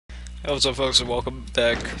Hey, what's up, folks, and welcome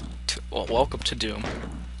back to, welcome to Doom.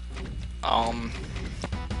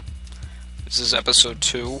 This is episode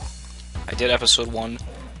 2. I did episode 1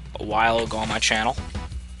 a while ago on my channel.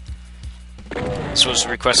 This was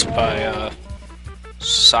requested by,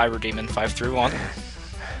 Cyberdemon531.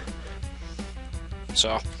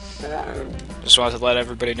 So, just wanted to let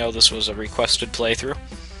everybody know this was a requested playthrough.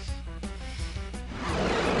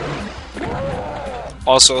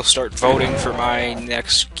 Also, start voting for my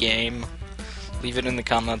next game. Leave it in the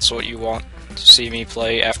comments what you want to see me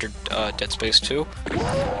play after Dead Space 2.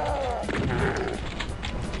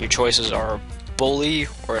 Your choices are Bully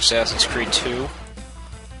or Assassin's Creed 2,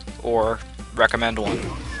 or recommend one. You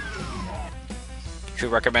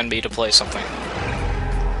could recommend me to play something.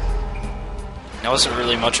 That wasn't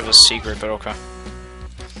really much of a secret, but okay.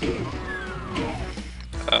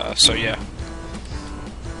 So yeah.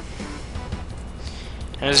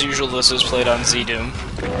 And as usual, this is played on Zdoom.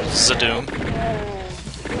 Zdoom.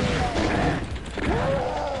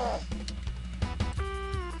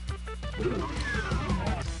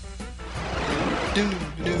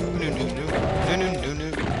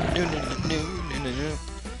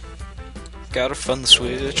 Gotta fund the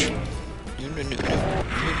Switch.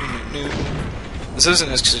 This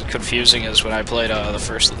isn't as confusing as when I played the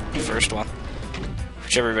first one,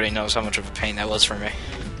 which everybody knows how much of a pain that was for me.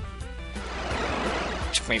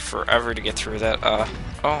 Took me forever to get through that.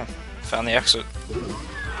 Oh, found the exit.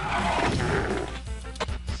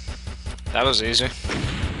 That was easy.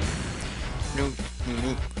 No.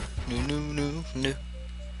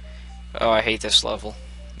 Oh, I hate this level.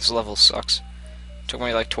 This level sucks. Took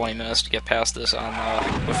me like 20 minutes to get past this on,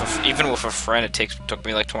 even with a friend, took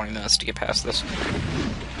me like 20 minutes to get past this.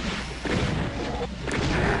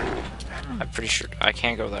 I'm pretty sure I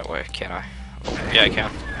can't go that way, can I? Oh, yeah, I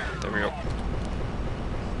can. There we go.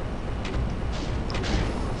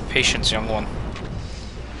 Patience, young one.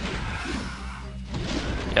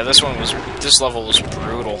 Yeah, this level was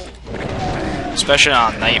brutal. Especially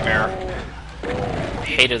on Nightmare. I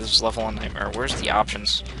hated this level on Nightmare. Where's the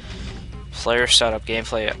options? Player setup,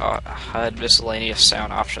 gameplay, HUD, miscellaneous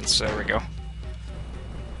sound options. There we go.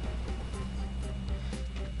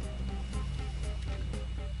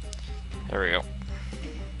 There we go.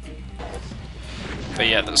 But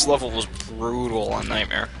yeah, this level was brutal on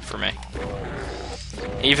Nightmare for me.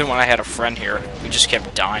 Even when I had a friend here, we just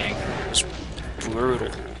kept dying. It was brutal.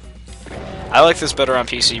 I like this better on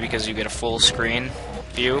PC because you get a full screen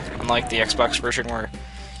view, unlike the Xbox version where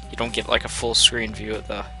you don't get like a full screen view of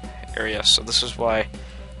the area. So this is why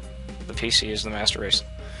the PC is the master race.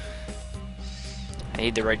 I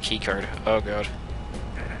need the red key card. Oh god.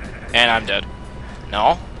 And I'm dead.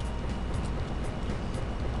 No?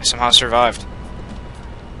 I somehow survived.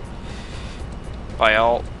 By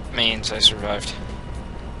all means, I survived.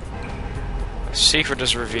 The secret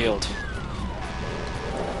is revealed.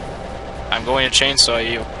 I'm going to chainsaw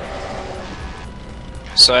you.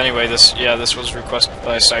 So anyway, this was requested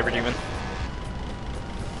by Cyberdemon.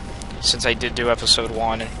 Since I did do episode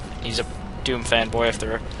 1, and he's a Doom fanboy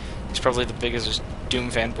he's probably the biggest Doom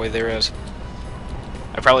fanboy there is.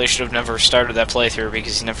 I probably should have never started that playthrough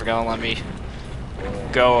because he's never gonna let me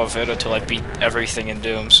go of it until I beat everything in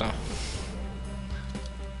Doom, so.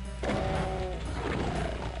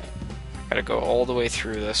 Gotta go all the way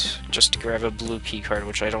through this just to grab a blue key card,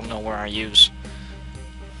 which I don't know where I use.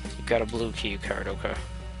 You got a blue key card, okay.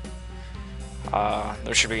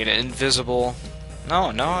 There should be an invisible...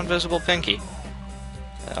 No invisible pinky.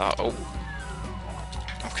 Oh.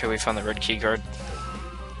 Okay, we found the red key card.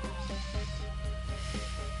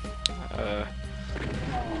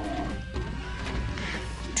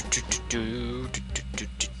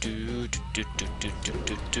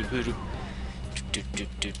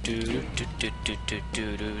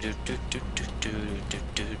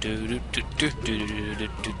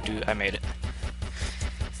 I made it.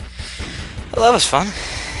 Well, that was fun.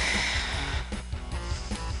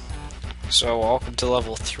 So, welcome to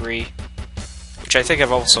level 3, which I think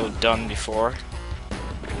I've also done before.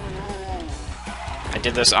 I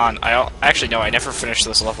did this on... Actually, no, I never finished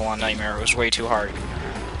this level on Nightmare. It was way too hard.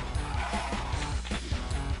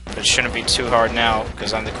 But it shouldn't be too hard now,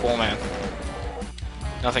 because I'm the cool man.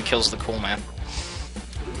 Nothing kills the cool man.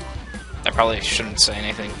 I probably shouldn't say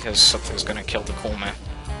anything because something's gonna kill the cool man.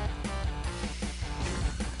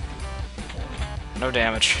 No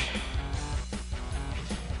damage.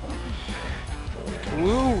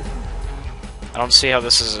 Woo! I don't see how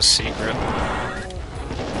this is a secret.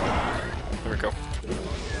 There we go.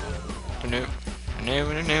 No.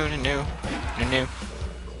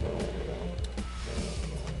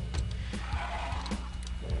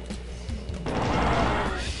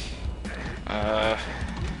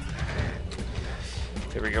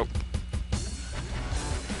 There we go.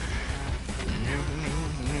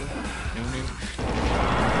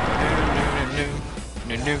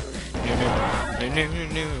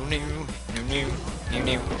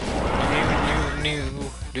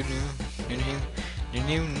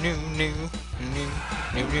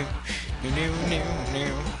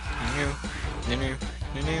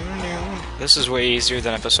 This is way easier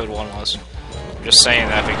than episode 1 was. I'm just saying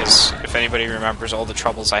that because if anybody remembers all the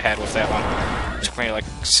troubles I had with that one, it took me like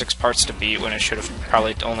 6 parts to beat when it should have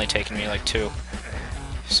probably only taken me like 2.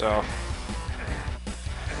 So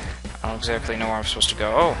I don't exactly know where I'm supposed to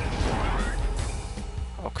go. Oh!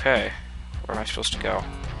 Okay. Where am I supposed to go?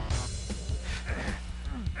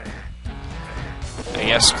 I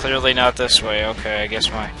guess clearly not this way. Okay, I guess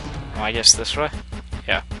I guess this way?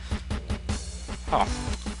 Yeah. Oh.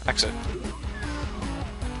 Exit.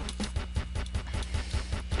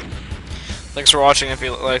 Thanks for watching. If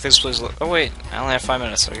you like this, please oh wait, I only have 5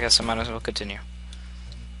 minutes, so I guess I might as well continue.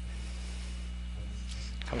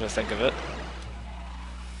 Come to think of it.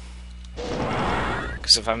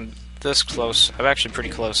 Because if I'm this close, I'm actually pretty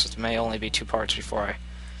close. It may only be 2 parts before I...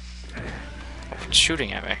 Oh, it's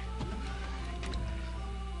shooting at me.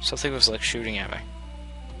 Something was like shooting at me.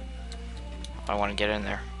 I want to get in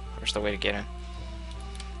there. Where's the way to get in?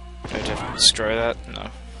 Do I have to destroy that?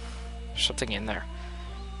 No. There's something in there.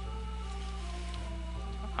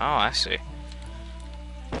 Oh, I see.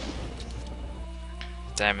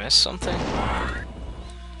 Did I miss something? Am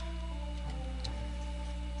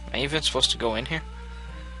I even supposed to go in here?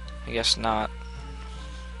 I guess not.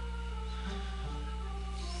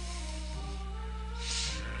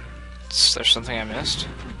 Is there something I missed?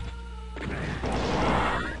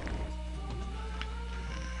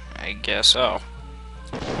 I guess so.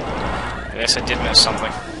 I guess I did miss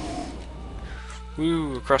something.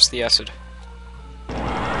 Woo, across the acid.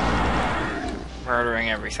 Murdering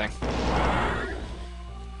everything.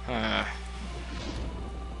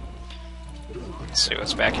 Let's see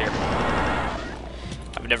what's back here.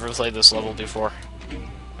 I've never played this level before.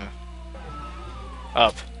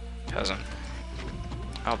 Up. Peasant.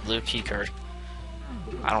 Oh, blue keycard.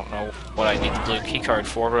 I don't know what I need the blue keycard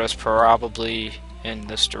for, but it's probably in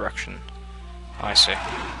this direction. Oh, I see.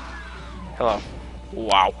 Hello.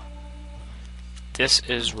 Wow. This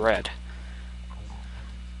is red.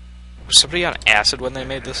 Was somebody on acid when they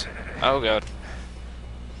made this? Oh god.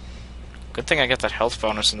 Good thing I got that health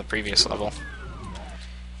bonus in the previous level.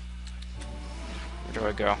 Where do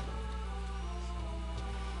I go?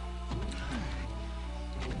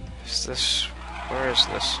 Is this... Where is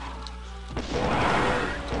this?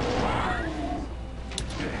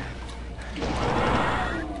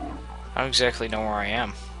 I don't exactly know where I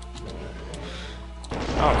am.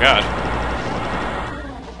 Oh god.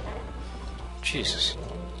 Jesus.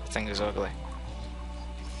 That thing is ugly.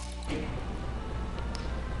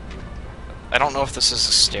 I don't know if this is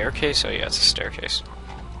a staircase. Oh yeah, it's a staircase.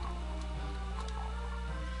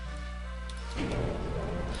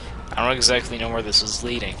 I don't exactly know where this is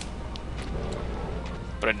leading,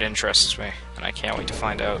 but it interests me, and I can't wait to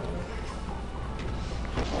find out.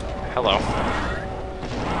 Hello.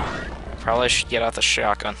 Probably should get out the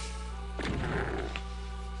shotgun.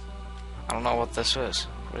 I don't know what this is.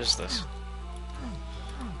 What is this?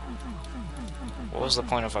 What was the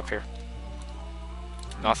point of up here?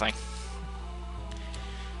 Nothing.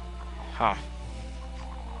 Huh.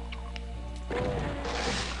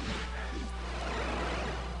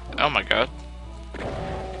 Oh my god.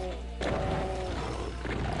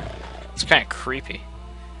 It's kind of creepy.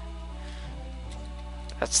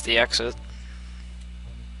 That's the exit.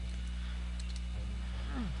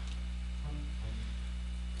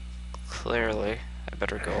 Clearly, I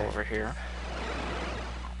better go over here.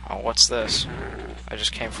 Oh, what's this? I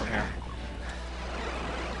just came from here.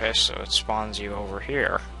 Okay, so it spawns you over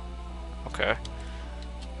here. Okay.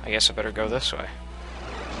 I guess I better go this way.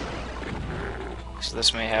 So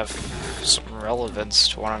this may have some relevance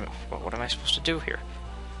to what am I supposed to do here?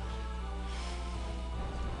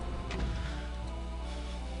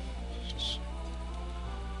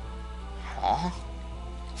 Huh?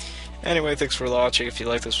 Anyway, thanks for watching. If you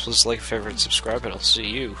like this, please like, favorite, and subscribe, and I'll see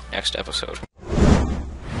you next episode.